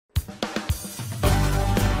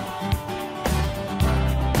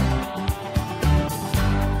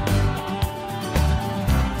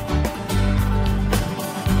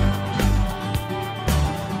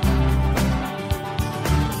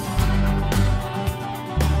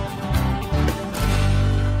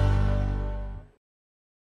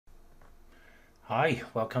Hi,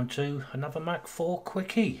 welcome to another Mach4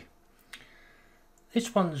 Quickie.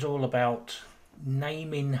 This one's all about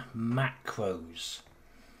naming macros.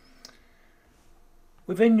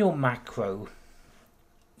 Within your macro,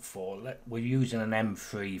 we're using an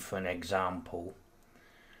M3 for an example,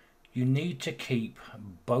 you need to keep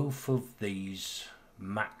both of these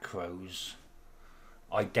macros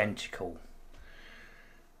identical.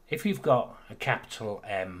 If you've got a capital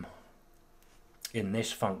M in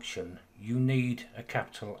this function, you need a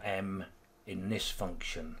capital M in this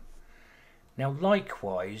function. Now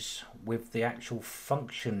likewise with the actual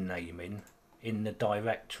function naming in the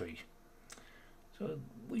directory. So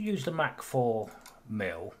we use the Mach4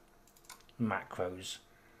 mil macros.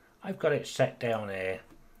 I've got it set down here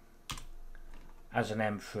as an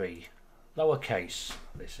M3, lowercase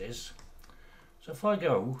this is. So if I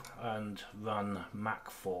go and run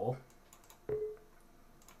Mach4,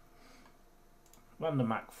 run the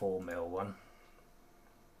Mach4 mil one.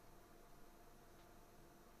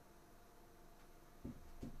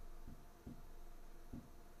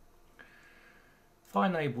 If I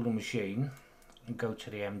enable the machine and go to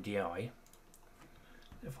the MDI,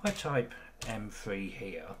 if I type M3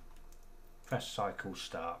 here, press cycle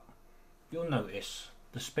start, you'll notice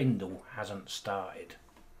the spindle hasn't started.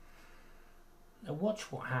 Now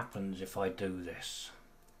watch what happens if I do this.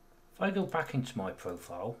 If I go back into my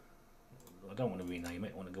profile, I don't want to rename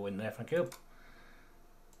it, I want to go in there, thank you.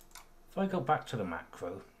 If I go back to the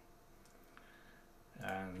macro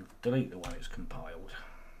and delete the one it's compiled,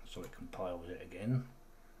 so it compiles it again.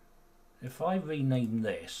 If I rename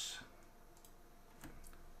this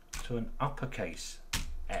to an uppercase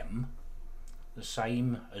M, the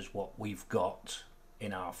same as what we've got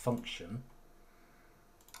in our function,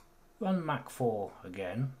 run Mach4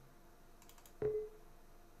 again,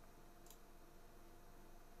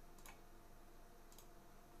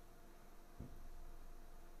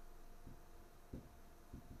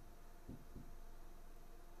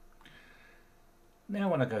 now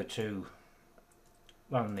when I go to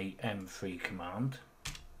run the M3 command,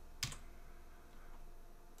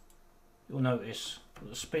 you'll notice that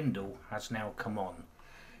the spindle has now come on.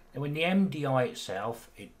 Now in the MDI itself,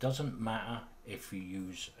 it doesn't matter if you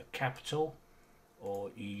use a capital or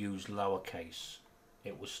you use lowercase,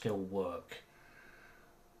 it will still work.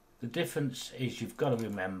 The difference is you've got to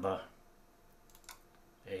remember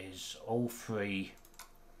is all three,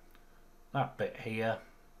 that bit here,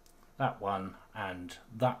 that one and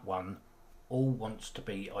that one, all wants to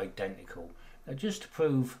be identical. Now just to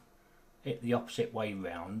prove it the opposite way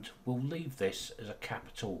round, we'll leave this as a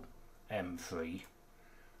capital M3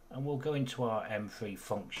 and we'll go into our M3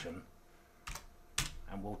 function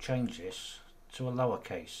and we'll change this to a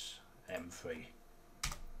lowercase M3.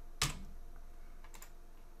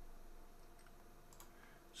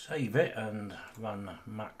 Save it and run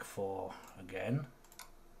Mach4 again.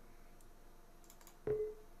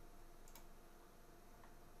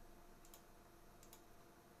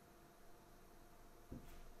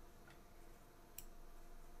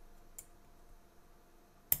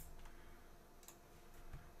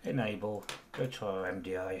 Enable, go to our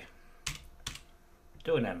MDI,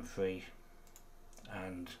 do an M3,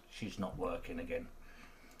 and she's not working again.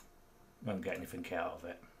 Won't get anything out of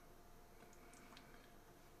it.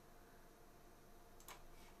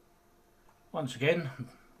 Once again,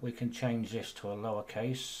 we can change this to a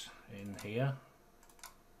lowercase in here.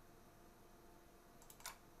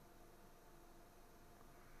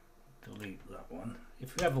 Delete that one.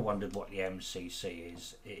 If you ever wondered what the MCC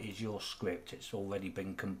is, it is your script, it's already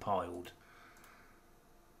been compiled.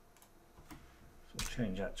 So we'll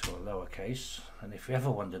change that to a lowercase, and if you ever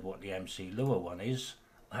wondered what the MC Lua one is,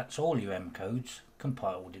 that's all your M codes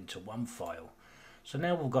compiled into one file. So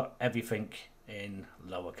now we've got everything in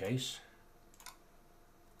lowercase.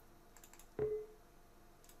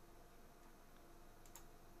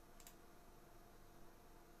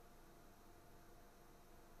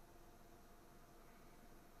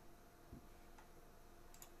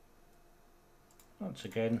 Once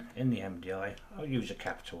again in the MDI, I'll use a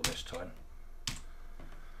capital this time.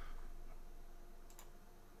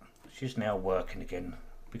 She's now working again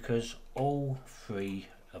because all three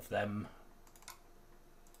of them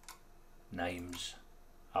names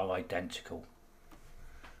are identical.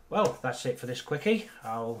 Well, that's it for this quickie.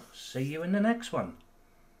 I'll see you in the next one.